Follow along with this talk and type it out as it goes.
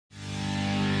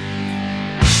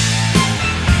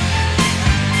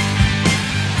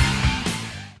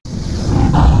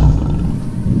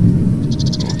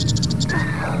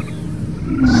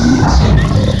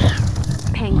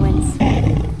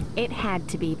had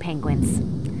to be penguins.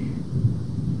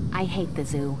 I hate the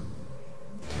zoo.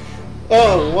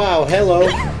 Oh, wow, hello.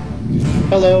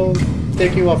 Hello.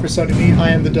 Thank you all for summoning me. I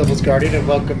am the Devil's Guardian, and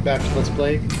welcome back to Let's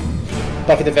Play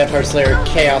Buffy the Vampire Slayer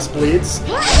Chaos Bleeds.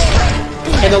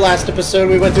 In the last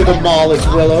episode, we went through the mall as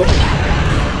Willow.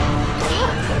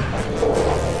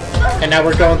 And now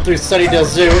we're going through Sunnydale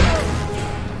Zoo.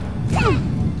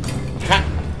 Ha.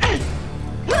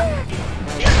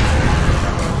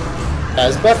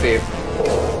 As Buffy.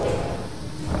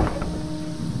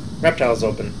 Reptiles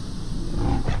open.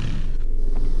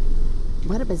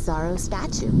 What a bizarro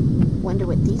statue. Wonder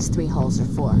what these 3 holes are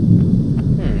for.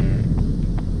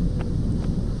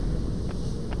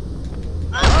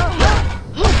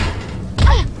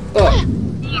 Oh.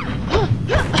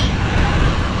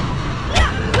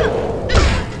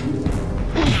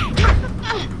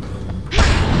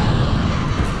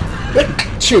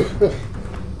 Achoo.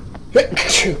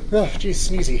 Achoo. Oh, jeez,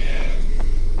 sneezy.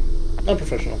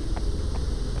 Unprofessional.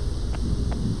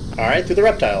 Alright, through the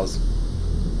reptiles.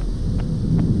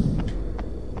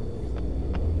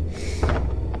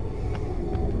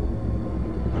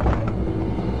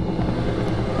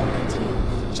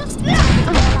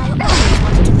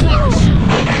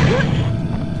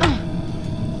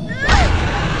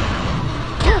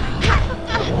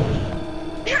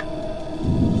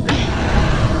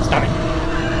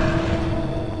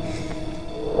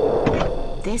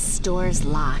 This store's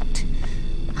locked.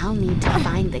 I'll need to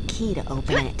find the key to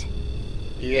open it.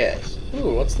 Yes.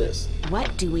 Ooh, what's this?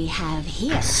 What do we have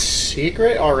here?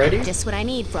 Secret already? Just what I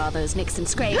need for all those nicks and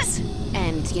scrapes.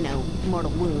 And, you know,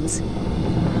 mortal wounds.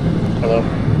 Hello?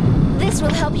 This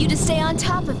will help you to stay on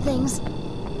top of things.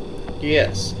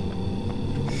 Yes.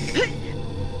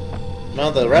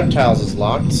 Well, the reptiles is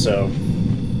locked, so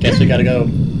guess we gotta go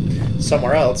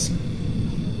somewhere else.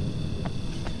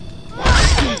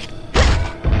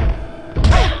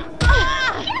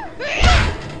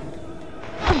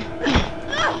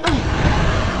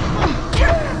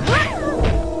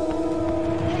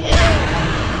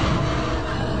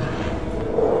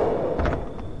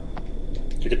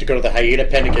 You get to go to the hyena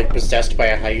pen and get possessed by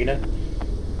a hyena.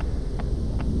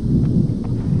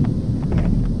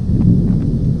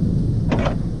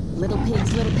 Little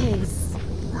pigs.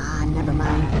 Ah, never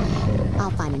mind.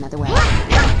 I'll find another way.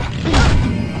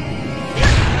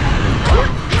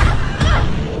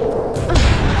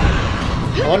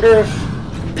 I wonder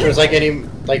if there's like any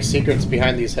like secrets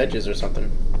behind these hedges or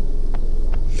something.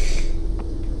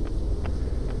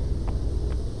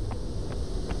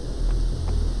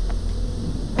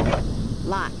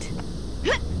 Locked.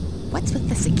 What's with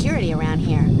the security around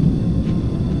here?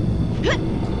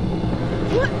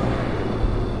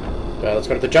 Well, let's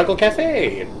go to the Jungle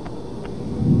Cafe.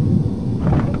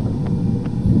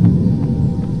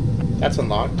 That's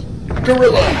unlocked.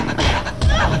 Gorilla!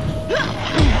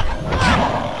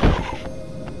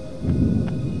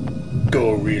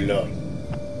 Gorilla.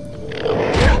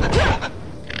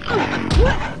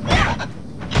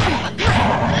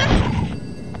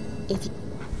 If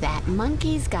that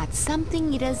monkey's got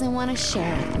something he doesn't want to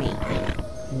share with me.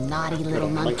 Naughty little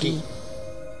monkey.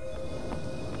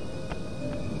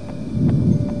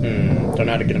 Don't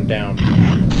know how to get him down.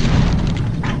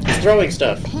 He's throwing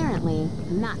stuff. Apparently,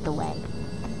 not the way.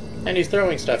 And he's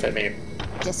throwing stuff at me.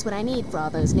 Just what I need for all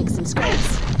those nicks and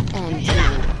scrapes. And, you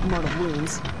know, mortal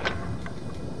wounds.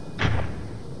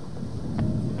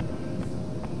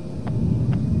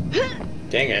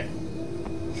 Dang it.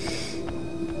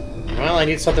 Well, I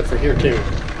need something for here, too.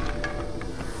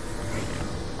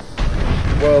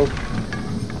 Whoa.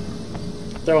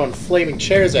 Throwing flaming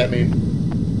chairs at me.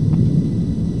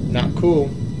 Not cool.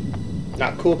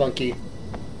 Not cool, monkey.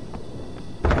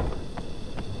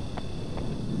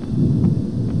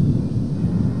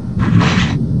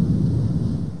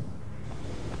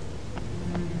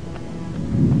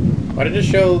 Why did it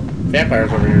show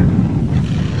vampires over here?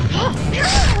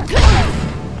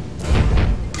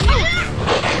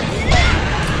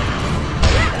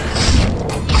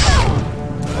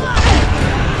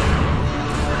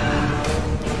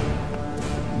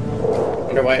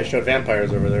 Wonder why it showed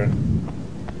vampires over there.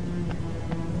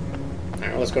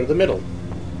 Alright, let's go to the middle.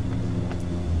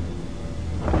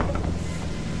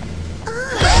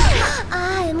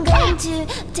 I'm going to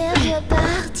tear you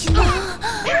apart, you know.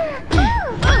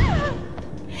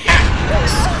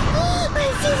 I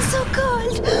feel so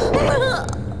cold.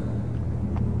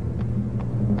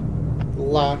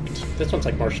 Locked. This one's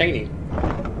like more shiny.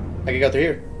 I can go through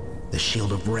here. The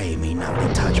shield of Ray may not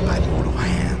be touched by mortal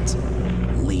hands.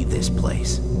 Leave this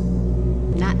place.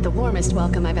 Not the warmest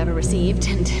welcome I've ever received,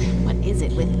 and what is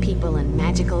it with people and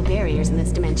magical barriers in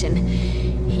this dimension?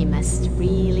 He must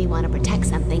really want to protect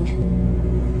something.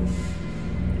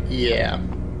 Yeah.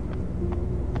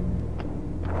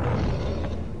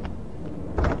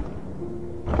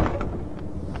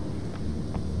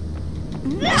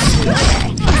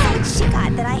 What she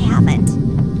got that I haven't?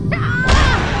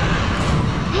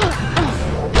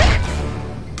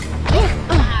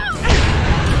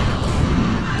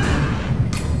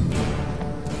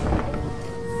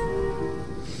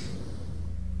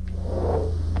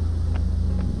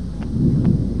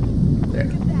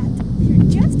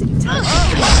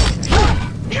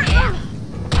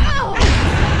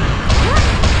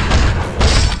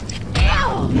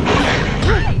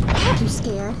 You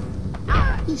scared?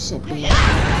 You should be.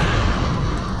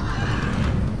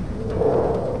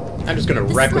 I'm just gonna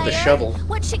wreck with the shovel.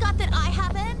 What she got that I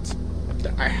haven't?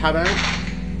 I haven't.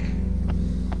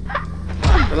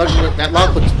 That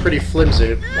lock looks pretty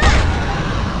flimsy.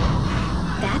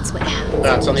 That's what happens.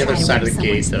 It's on the when other you try side to of the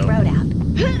rip gate, someone's though. throat out.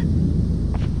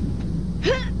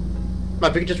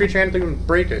 If you could just reach your hand through and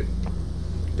break it.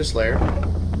 This layer.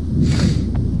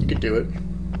 You could do it.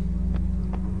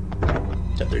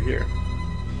 Except they're here.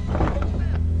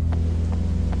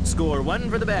 Score 1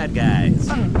 for the bad guys.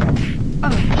 And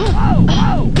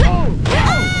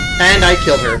I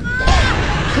killed her.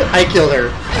 I killed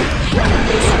her.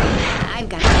 I've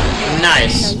got it.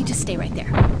 Nice. No, you just stay right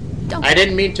there. Don't. I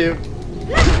didn't mean to.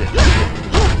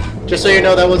 Just so you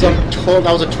know, that was a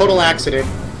total accident.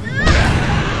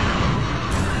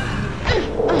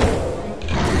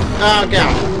 Oh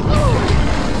god.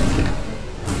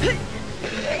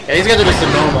 Yeah, these guys are just the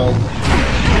normal.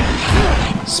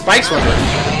 Spike's one,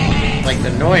 like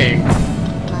annoying.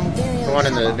 The one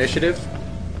in the initiative.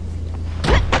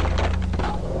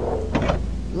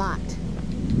 Locked.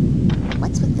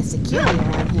 What's with the security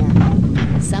around here?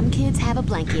 Some kids have a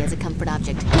blankie as a comfort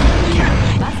object.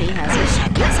 Buffy has her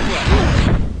sharpest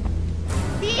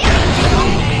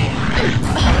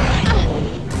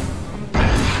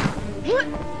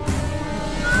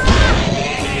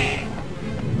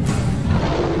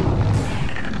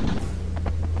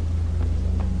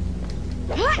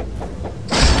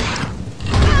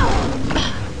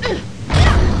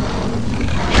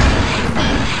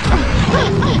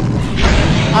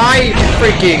I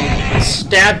freaking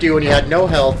stabbed you when you had no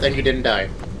health and you didn't die.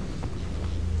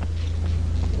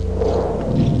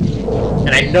 And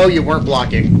I know you weren't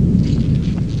blocking.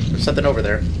 There's something over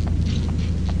there.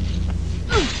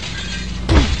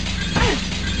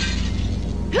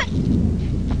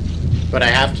 But I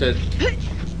have to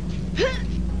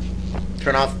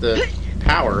turn off the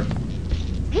power.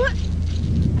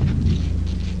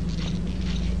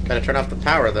 Gotta turn off the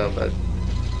power though, but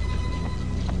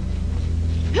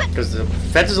because the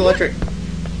fence is electric.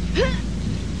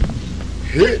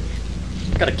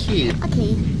 Got a key. A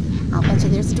key. I'll bet you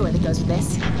there's a door that goes with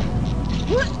this.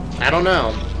 I don't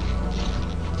know.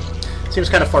 Seems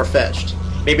kind of far-fetched.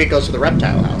 Maybe it goes to the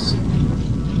reptile house.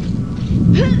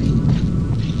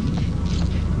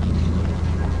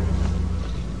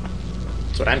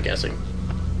 That's what I'm guessing.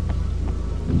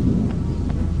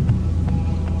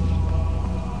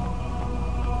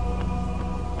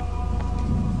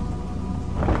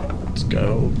 Let's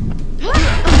go.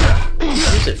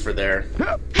 Use it for there.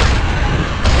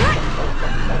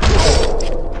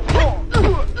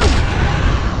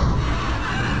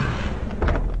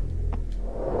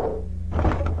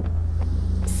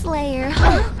 Slayer,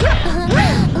 huh?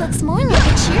 Looks more like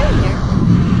a cheerleader.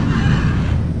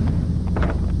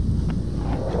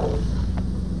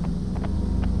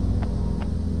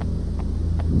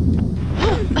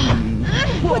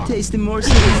 What tasty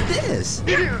morsel is this?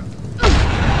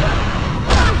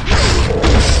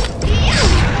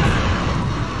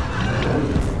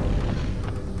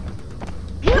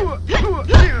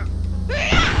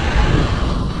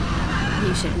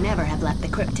 You should never have left the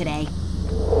crypt today.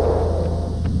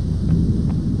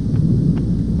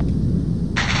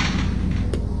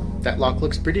 That lock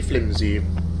looks pretty flimsy.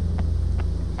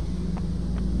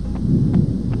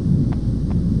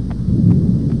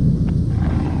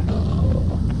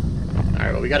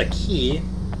 Alright, well we got a key.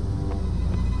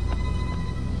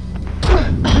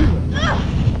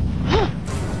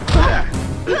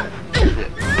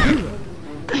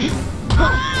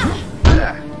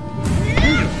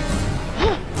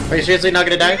 Are you seriously not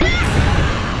gonna die?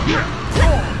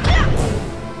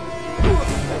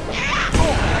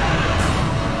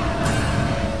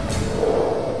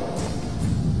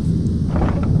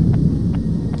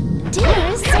 Dinner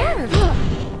is served.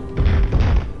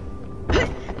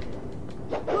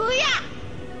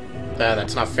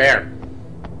 That's not fair.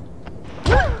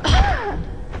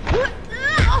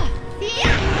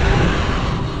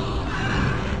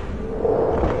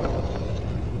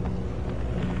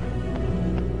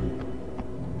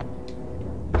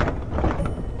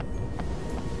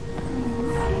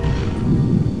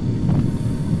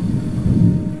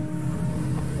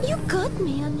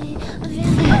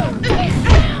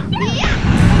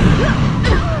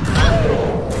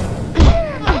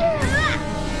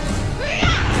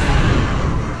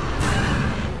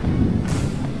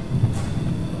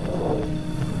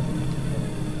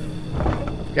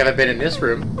 haven't been in this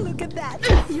room. Look at that.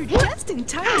 You're just in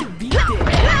time to beat it.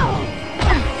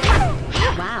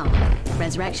 Wow.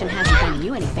 Resurrection hasn't done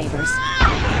you any favors.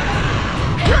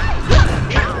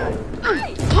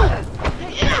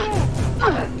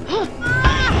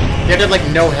 You have to have, like,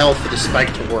 no health for the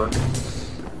spike to work.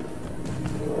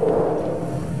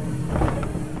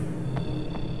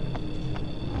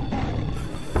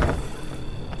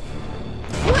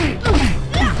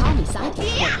 Call me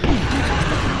sidekick.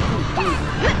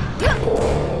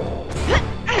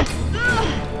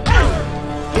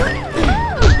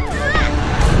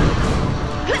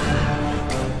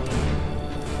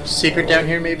 Secret down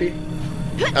here, maybe?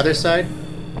 Other side?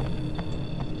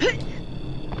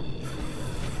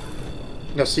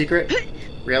 No secret?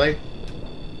 Really?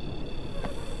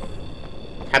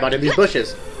 How about in these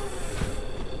bushes?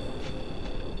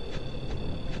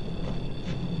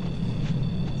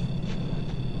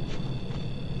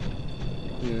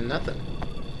 Nothing.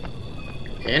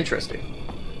 Interesting.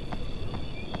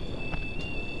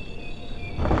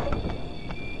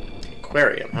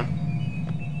 Aquarium, huh?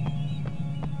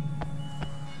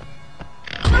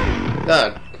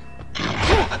 God.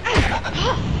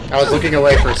 I was looking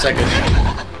away for a second.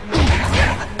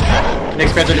 Didn't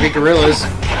expect there to be gorillas.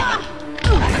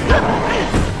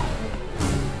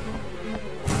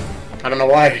 I don't know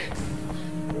why.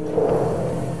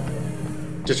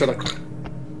 Just sort of.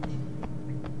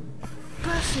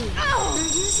 Buffy, they're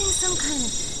using some kind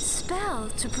of spell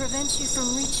to prevent you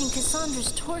from reaching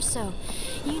Cassandra's torso.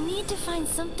 You need to find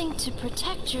something to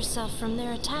protect yourself from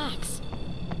their attacks.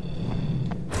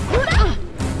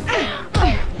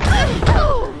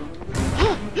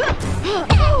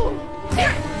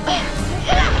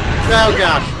 Oh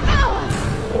gosh.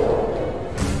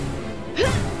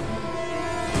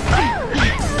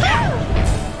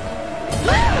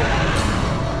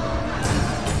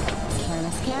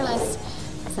 Careless, careless.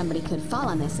 Somebody could fall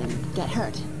on this and get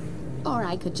hurt. Or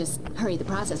I could just hurry the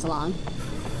process along.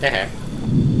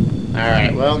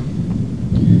 Alright, well.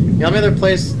 The only other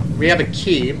place, we have a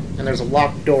key, and there's a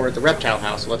locked door at the reptile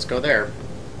house, so let's go there.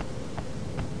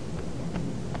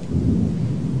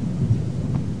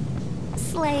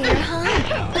 Slayer,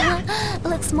 huh?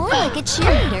 Looks more like a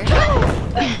cheerleader.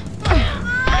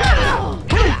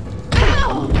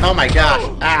 Oh my gosh,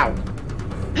 ow.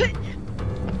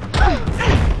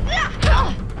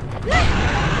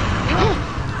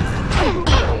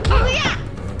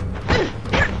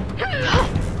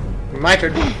 My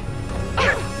turn.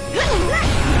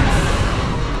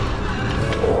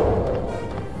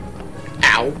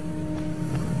 Ow.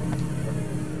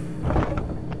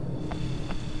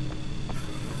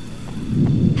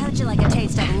 How'd you like a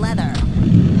taste of leather?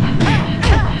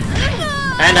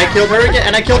 And I killed her again,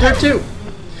 and I killed her too.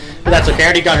 But that's okay, I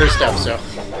already got her stuff, so.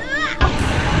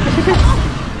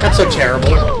 That's so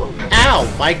terrible. Ow,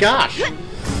 my gosh.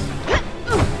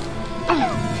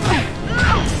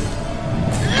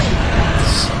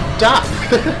 Stop.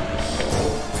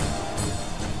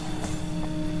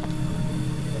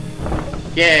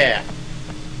 Yeah.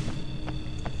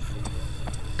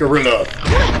 Gorilla.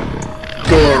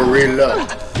 Gorilla.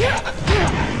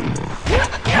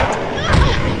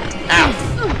 Ow.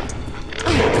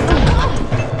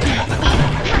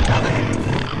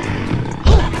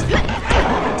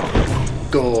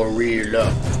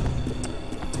 Gorilla.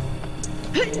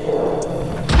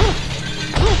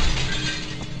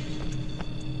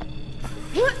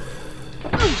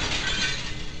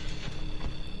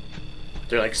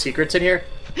 There are like secrets in here?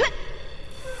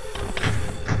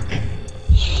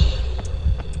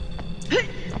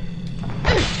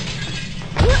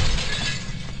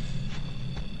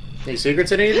 Any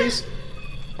secrets in any of these?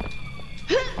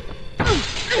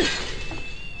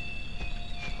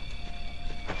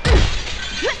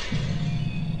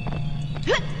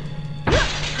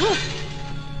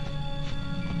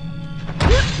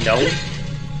 No.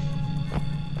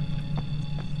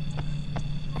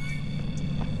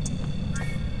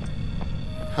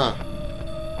 Huh.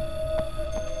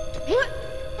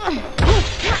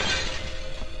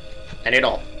 And it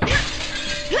all.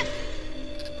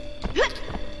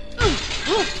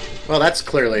 Well, that's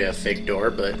clearly a fake door,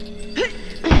 but...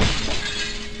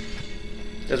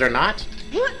 Is there not?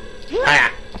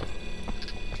 Ah!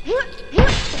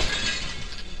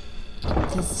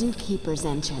 The zookeeper's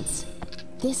entrance.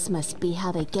 This must be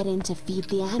how they get in to feed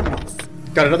the animals.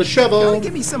 Got another shovel! Gotta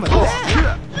give me some of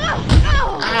that.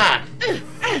 Ah!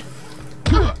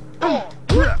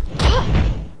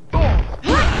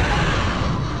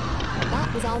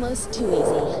 That was almost too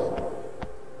easy.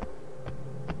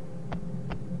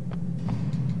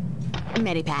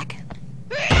 Medipack.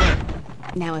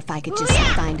 Now if I could just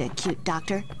find a cute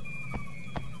doctor.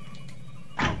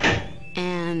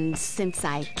 And since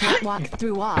I can't walk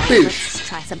through walls, let's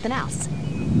try something else.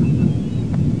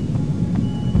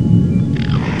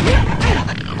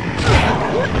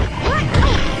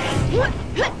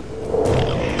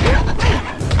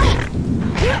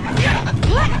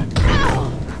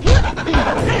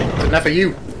 Enough of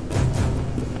you.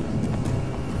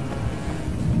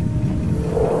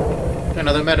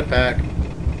 Another medipack.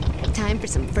 Time for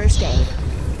some first aid.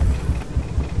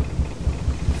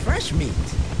 Fresh meat.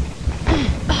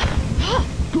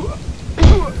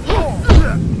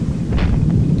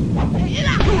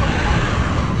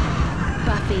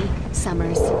 Buffy,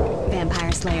 Summers,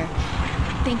 Vampire Slayer.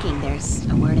 Thinking there's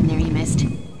a word in there you missed.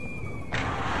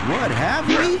 What have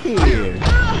we here?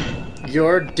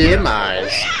 Your dim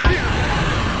eyes.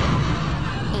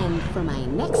 And for my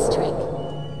next trick,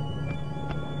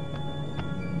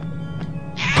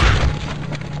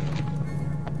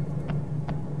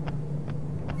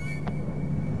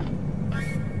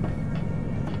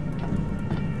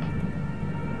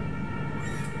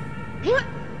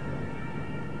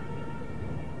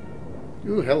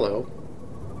 Ooh, hello.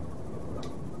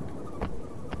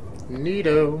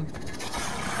 Neato.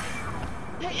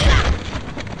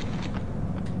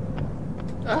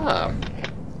 Ah.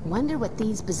 wonder what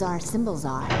these bizarre symbols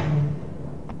are.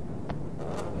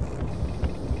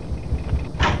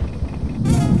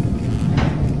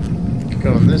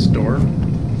 Go in this door.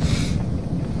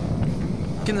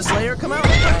 Can the Slayer come out?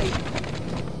 Right.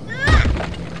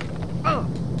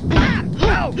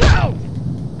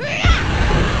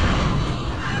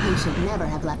 He should never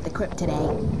have left the crypt today.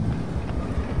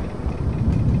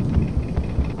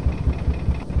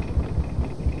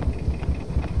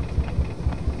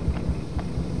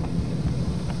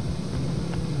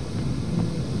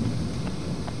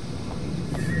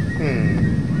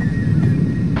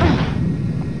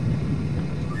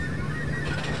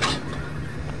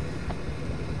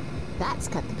 That's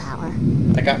cut the power.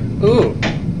 I got... Ooh!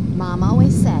 Mom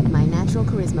always said my natural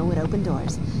charisma would open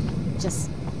doors. Just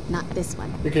not this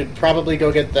one. We could probably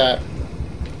go get that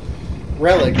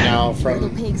relic now from...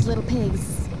 Little pigs, little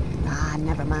pigs. Ah,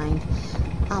 never mind.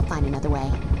 I'll find another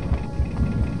way.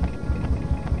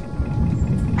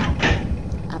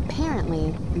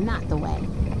 Apparently, not the way.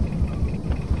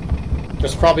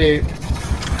 There's probably...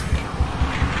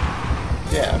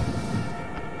 Yeah.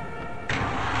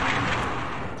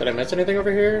 Did I miss anything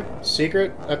over here?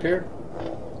 Secret up here?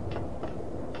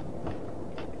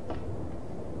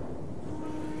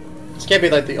 This can't be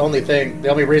like the only thing, the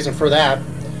only reason for that.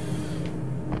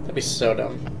 That'd be so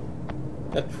dumb.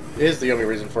 That is the only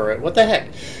reason for it. What the heck?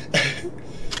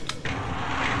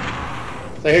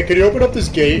 Like, hey, can you open up this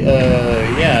gate?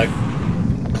 Yeah.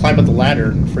 Climb up the ladder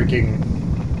and freaking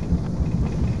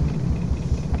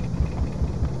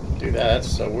do that.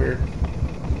 That's so weird.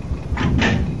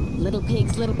 Little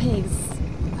pigs, little pigs.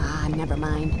 Ah, never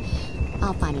mind.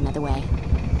 I'll find another way.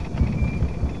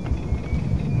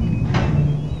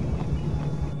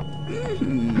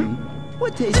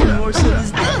 What tasty morsel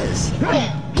is this?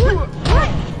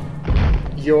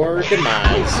 Your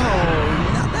demise.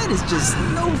 Oh, now that is just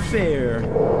no fair.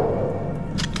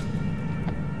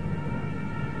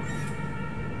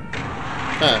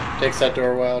 Huh. Takes that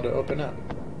door a while to open up.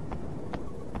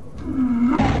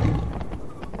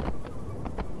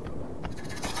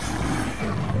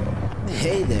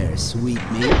 Hey there, sweet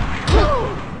meat.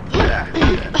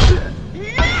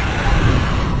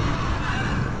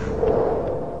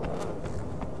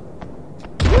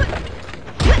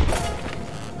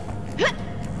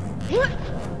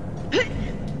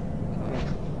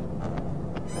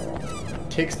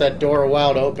 Takes that door a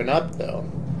while to open up, though.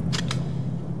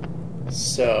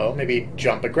 So, maybe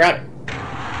jump and grab it.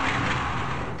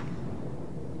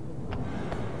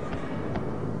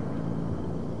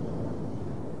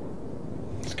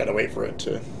 Just gotta wait for it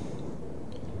to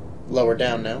lower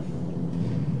down now.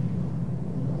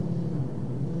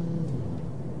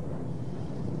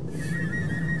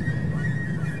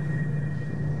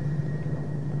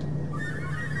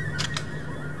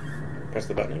 Press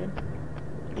the button again.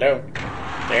 Hello.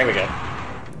 There we go.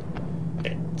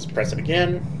 Okay, let's press it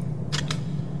again.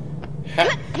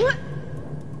 Ha.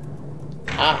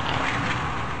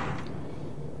 Ah.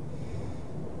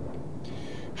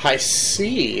 I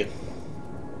see.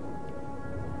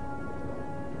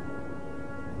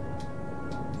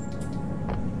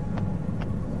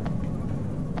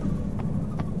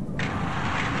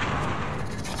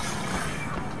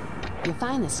 You'll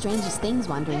find the strangest things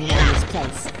wandering around this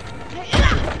place.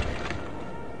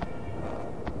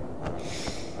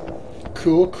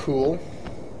 Cool, cool.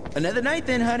 Another night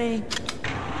then, honey.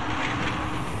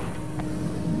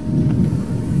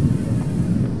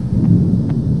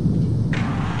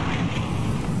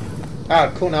 Ah,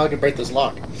 cool, now I can break this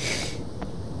lock.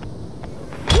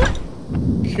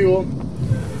 Cool.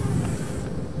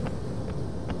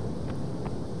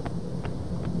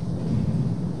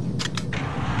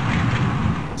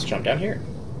 Let's jump down here.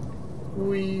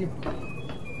 Whee.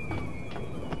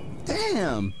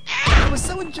 Damn! I was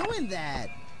so enjoying that.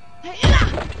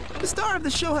 The star of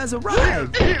the show has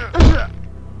arrived. That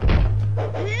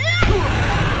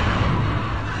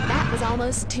was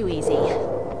almost too easy.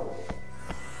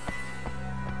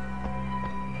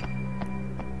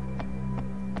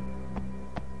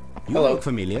 You Hello. look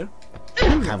familiar.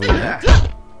 Have we met?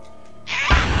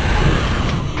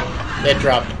 It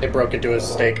dropped. It broke into a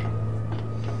stake.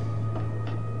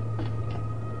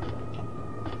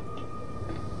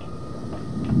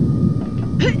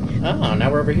 Oh,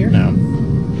 now we're over here now.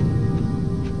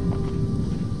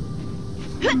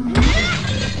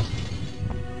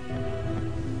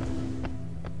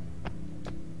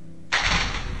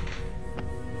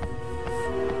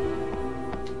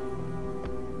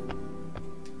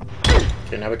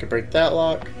 Okay, now we can break that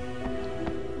lock.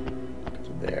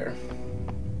 There.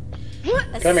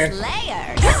 Come here.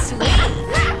 Slayer, sweet.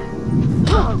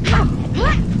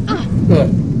 Ugh.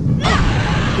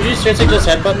 Did you seriously just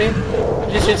headbutt me?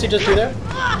 Did you seriously just do that?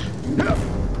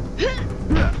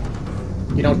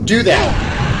 You don't do that!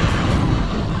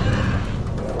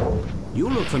 You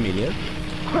look familiar.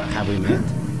 Have we met?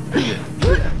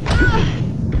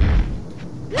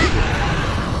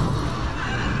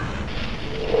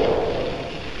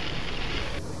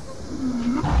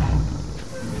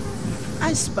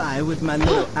 I spy with my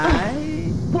little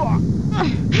eye.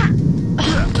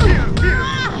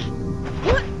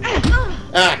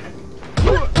 Ah!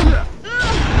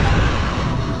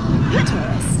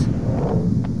 Tourist.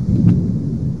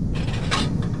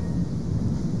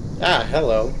 Ah,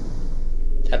 hello.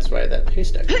 That's why that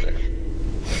haystack is there.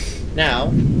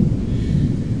 Now,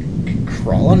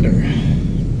 crawl under.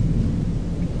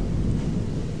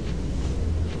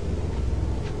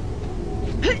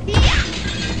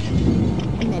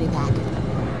 Medivac.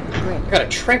 Great. I got a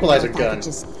tranquilizer If I gun. could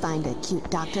just find a cute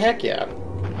doctor. Heck yeah.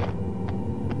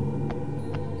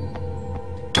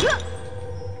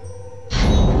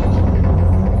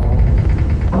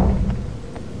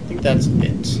 I think that's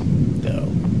it, though.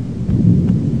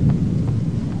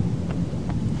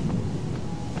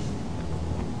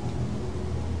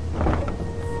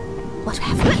 What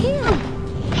have we here?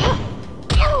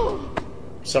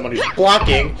 Someone who's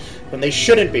blocking when they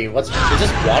shouldn't be. Is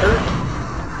this water?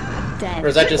 Dead. Or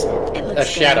is that just It a looks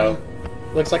shadow? scary.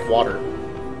 Looks like water.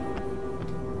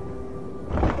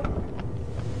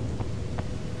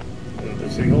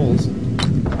 There's 3 holes.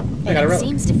 I got a It relic.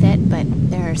 seems to fit, but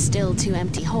there are still 2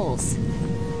 empty holes.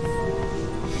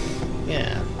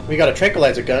 Yeah. We got a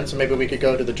tranquilizer gun, so maybe we could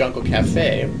go to the Jungle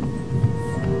Cafe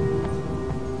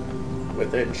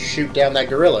with it and shoot down that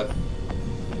gorilla.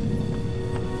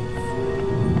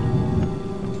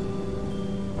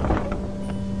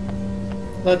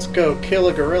 Let's go kill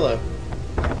a gorilla.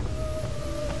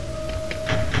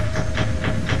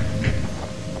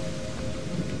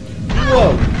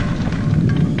 Whoa!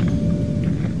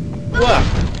 Whoa!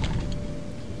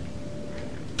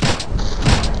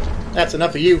 That's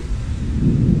enough of you.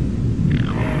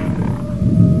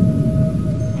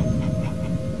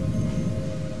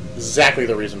 Exactly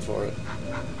the reason for it.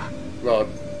 Well,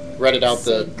 read it out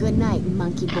Say the... good night,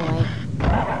 monkey boy.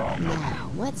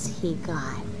 Now, what's he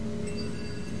got?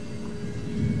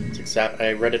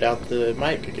 I read it out the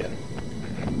mic again.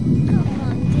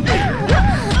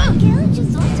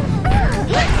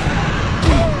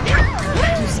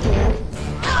 You scared?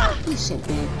 You should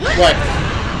be. What?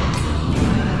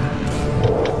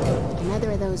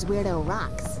 Another of those weirdo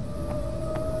rocks.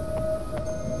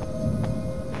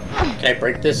 Can I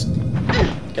break this?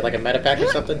 Get like a meta pack or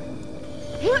something?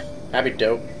 That'd be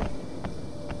dope.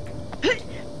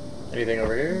 Anything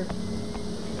over here?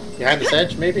 Behind this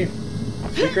edge, maybe?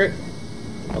 Secret?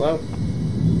 Hello?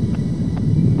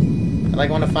 I like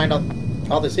want to find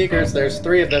all the secrets. There's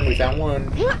 3 of them. We found 1.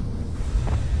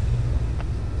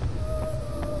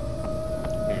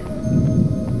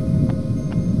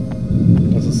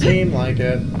 Doesn't seem like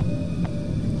it.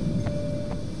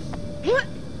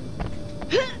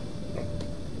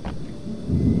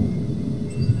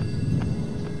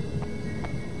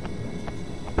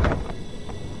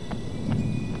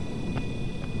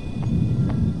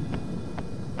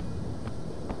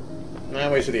 Now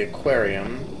ways to the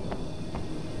aquarium.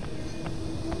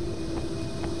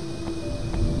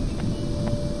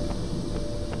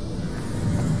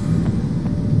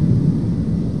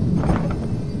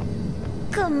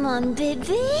 Come on,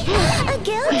 baby. A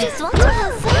girl just wants to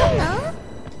have fun, no?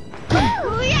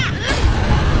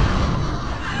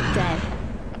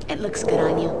 looks good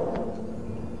on you.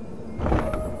 I'm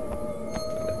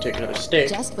gonna take another steak.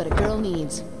 Just what a girl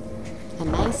needs. A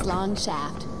nice long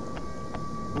shaft.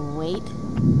 Wait,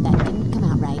 that didn't come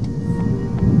out right.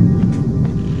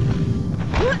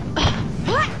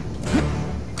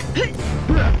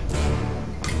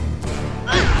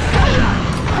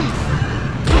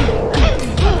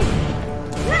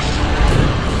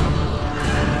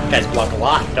 Guys block a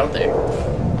lot, don't they?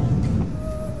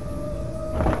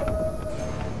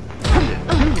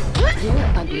 You're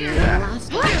uglier than the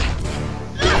last one.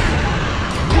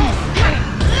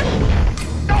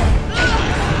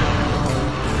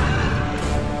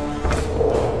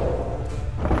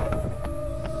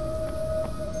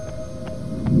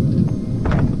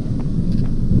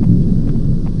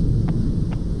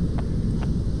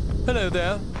 Hello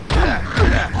there.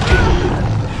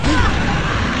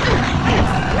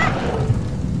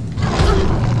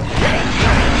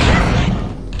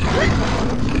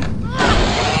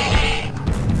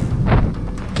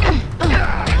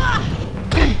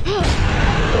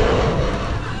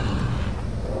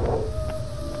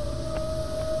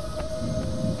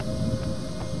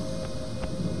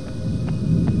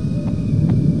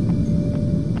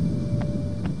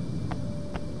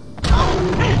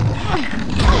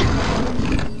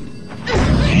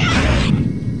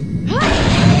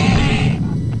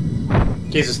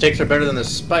 Geez, the stakes are better than the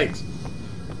spikes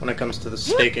when it comes to the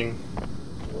staking.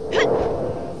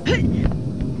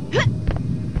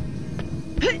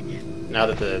 Now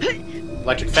that the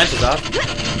electric fence is off.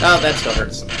 Oh, that still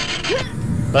hurts.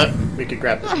 But we could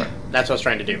grab this part. That's what I was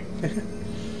trying to do.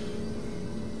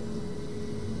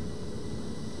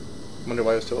 Wonder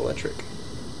why it was still electric.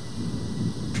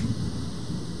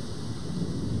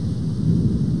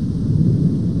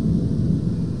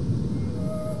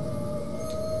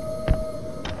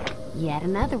 Yet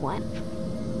another one.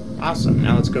 Awesome.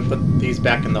 Now let's go put these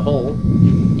back in the hole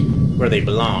where they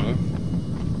belong.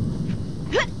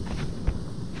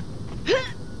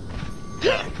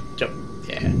 Jump.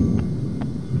 Yeah.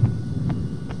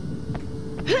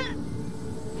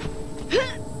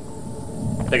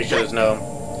 Making sure there's no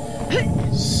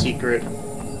secret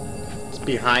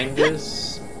behind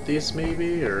this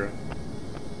maybe, or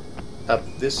up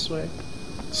this way.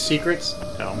 Secrets?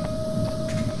 No.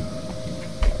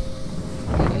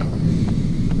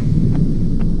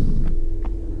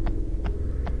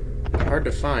 Hard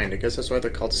to find. I guess that's why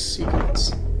they're called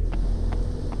secrets.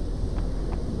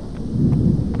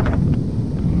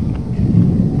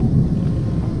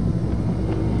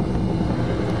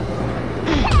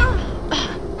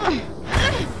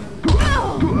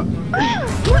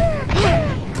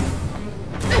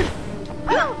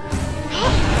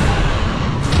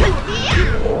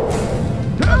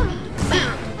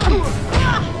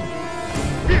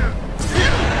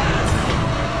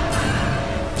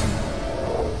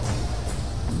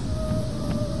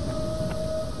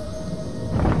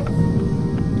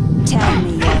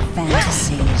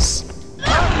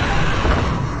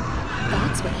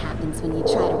 When you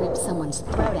try to rip someone's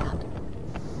throat out.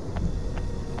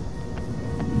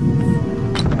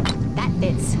 That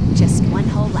fits. Just one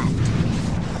hole left.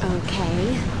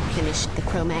 Okay, finished the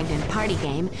Cro-Magnon party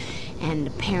game, and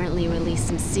apparently released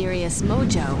some serious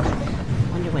mojo.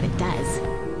 Wonder what it does.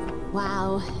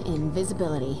 Wow,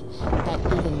 invisibility. Bet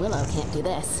even Willow can't do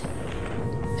this.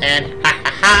 And ha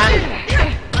ha ha!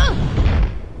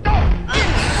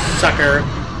 Sucker!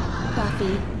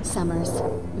 Buffy, Summers,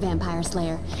 Vampire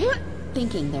Slayer.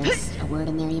 Thinking there's a word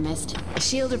in there you missed. A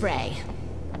Shield of Ray.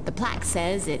 The plaque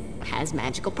says it has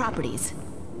magical properties.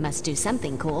 Must do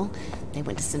something cool. They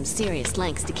went to some serious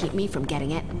lengths to keep me from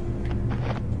getting it.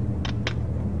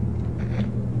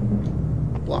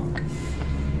 Block.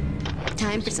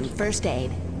 Time for some first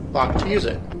aid. Block to use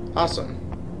it. Awesome.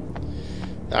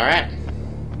 Alright.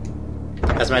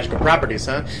 Has magical properties,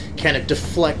 huh? Can it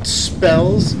deflect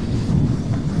spells?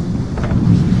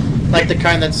 Like the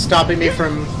kind that's stopping me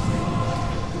from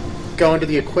going to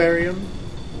the aquarium?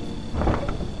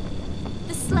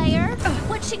 The Slayer?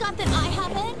 What she got that I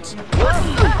haven't?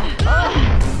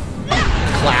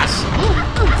 Class.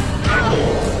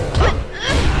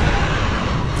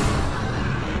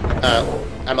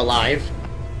 I'm alive.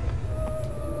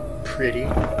 Pretty.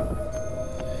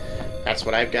 That's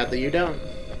what I've got that you don't.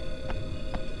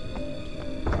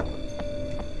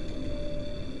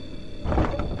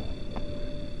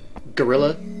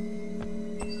 Gorilla.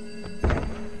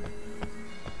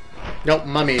 Nope,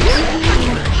 mummies.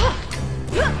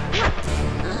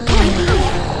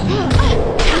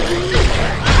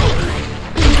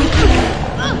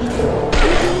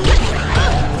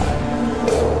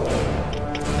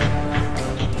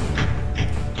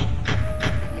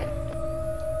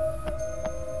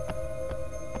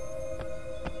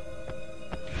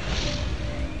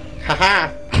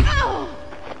 Aha!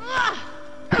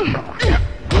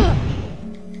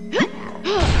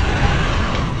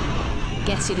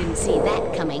 Guess you didn't see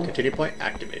that coming. Continue point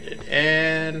activated.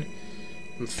 And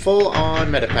full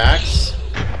on metapacks.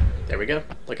 There we go.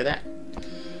 Look at that.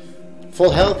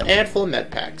 Full health and full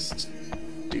metapacks. Let's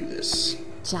do this.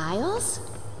 Giles?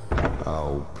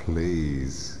 Oh,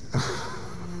 please.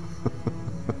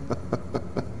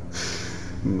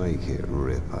 Make it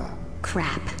Ripper.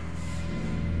 Crap.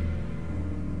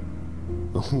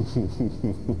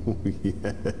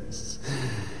 Yes.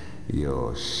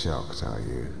 You're shocked, are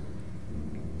you?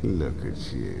 Look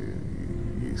at you,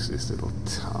 you useless little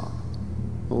tart.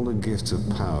 All the gifts of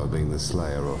power being the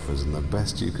Slayer offers, and the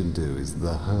best you can do is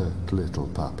the hurt little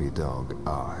puppy dog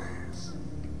eyes.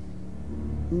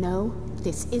 No,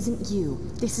 this isn't you.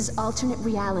 This is alternate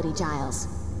reality, Giles.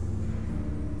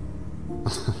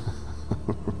 Right.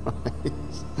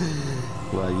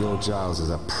 Well, your Giles is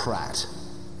a prat.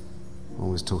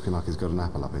 Always talking like he's got an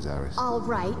apple up his arse. All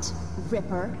right,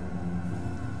 Ripper.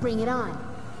 Bring it on.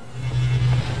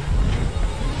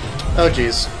 Oh,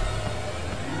 jeez.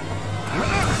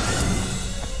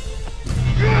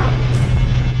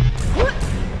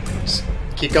 Just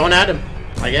keep going at him,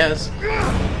 I guess.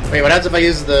 Wait, what happens if I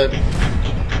use the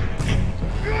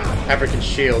African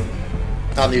shield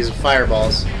on these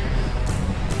fireballs?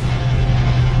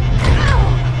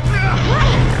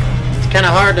 It's kind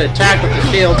of hard to attack with the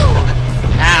shield.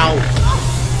 Ow!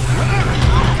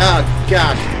 Oh,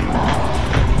 gosh.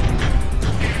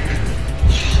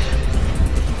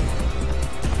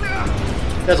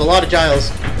 There's a lot of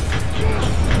Giles.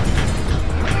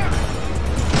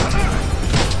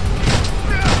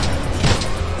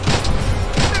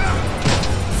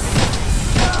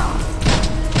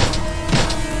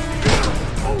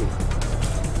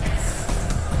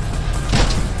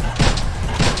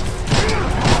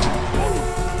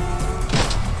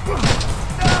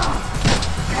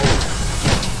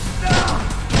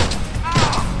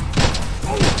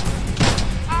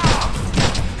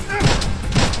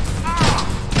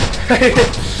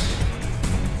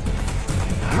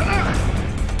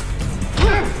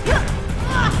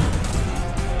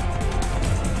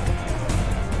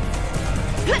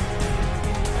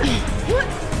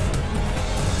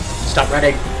 Stop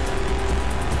running.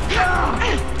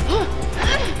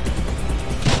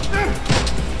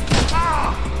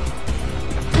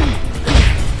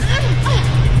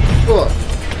 Cool.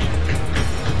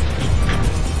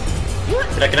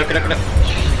 Get up.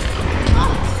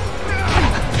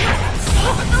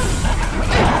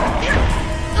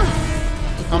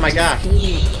 Oh my gosh. Staying in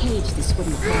a cage, this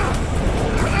wouldn't happen.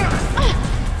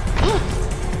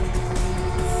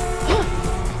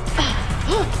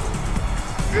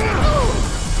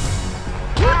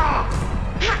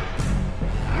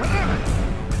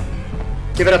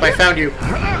 Give it up, I found you.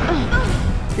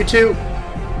 You too.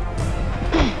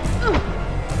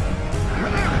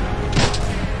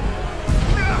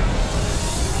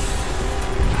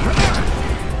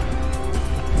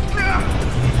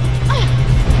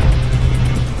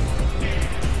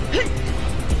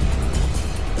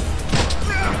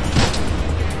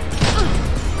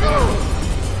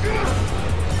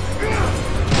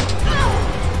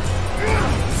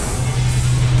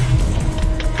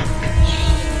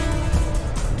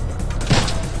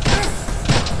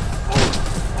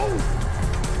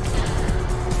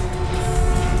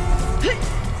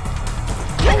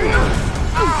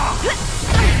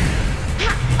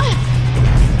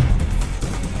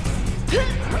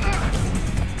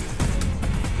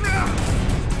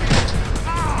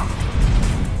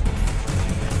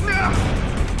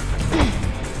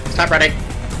 Stop running.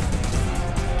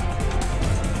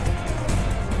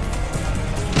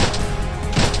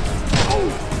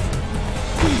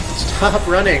 Stop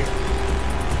running.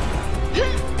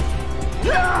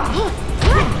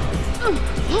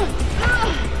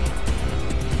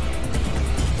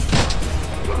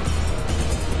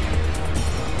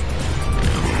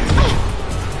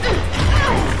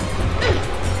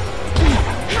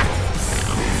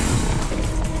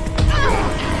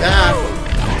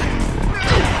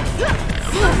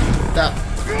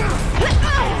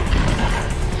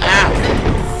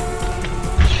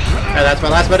 That's my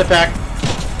last meta pack.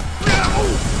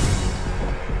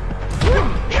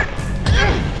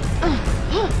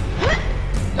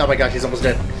 Oh my gosh, he's almost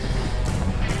dead.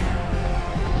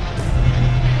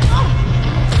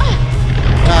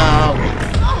 Oh.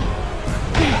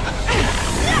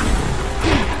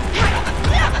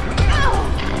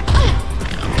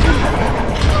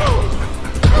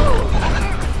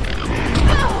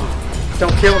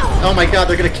 Don't kill. Oh my god,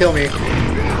 they're gonna kill me.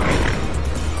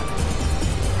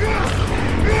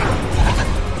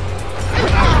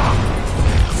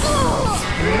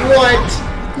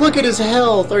 What? Look at his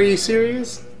health. Are you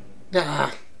serious?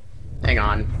 Ah, hang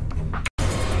on.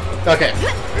 Okay.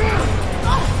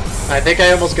 I think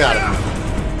I almost got him.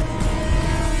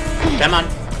 Come on.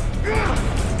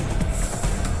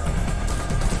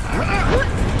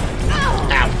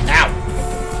 Ow, ow.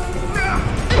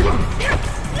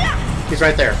 He's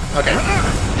right there. Okay.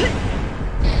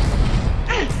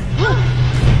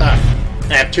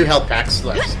 I have 2 health packs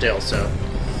left still, so...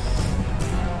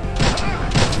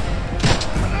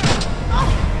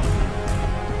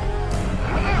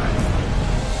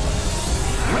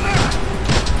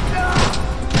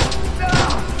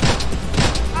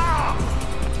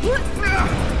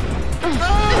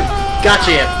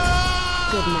 Gotcha!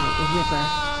 Good night, Ripper.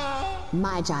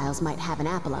 My Giles might have an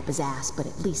apple up his ass, but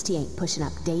at least he ain't pushing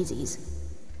up daisies.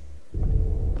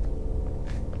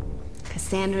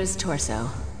 Cassandra's torso.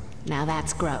 Now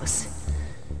that's gross.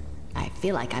 I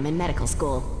feel like I'm in medical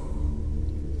school.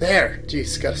 There!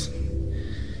 Jeez, Gus.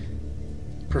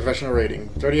 Professional rating.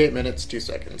 38 minutes, 2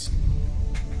 seconds.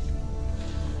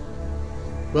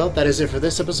 Well, that is it for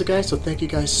this episode, guys, so thank you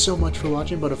guys so much for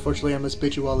watching, but unfortunately I must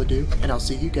bid you all adieu, and I'll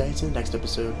see you guys in the next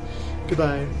episode.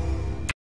 Goodbye.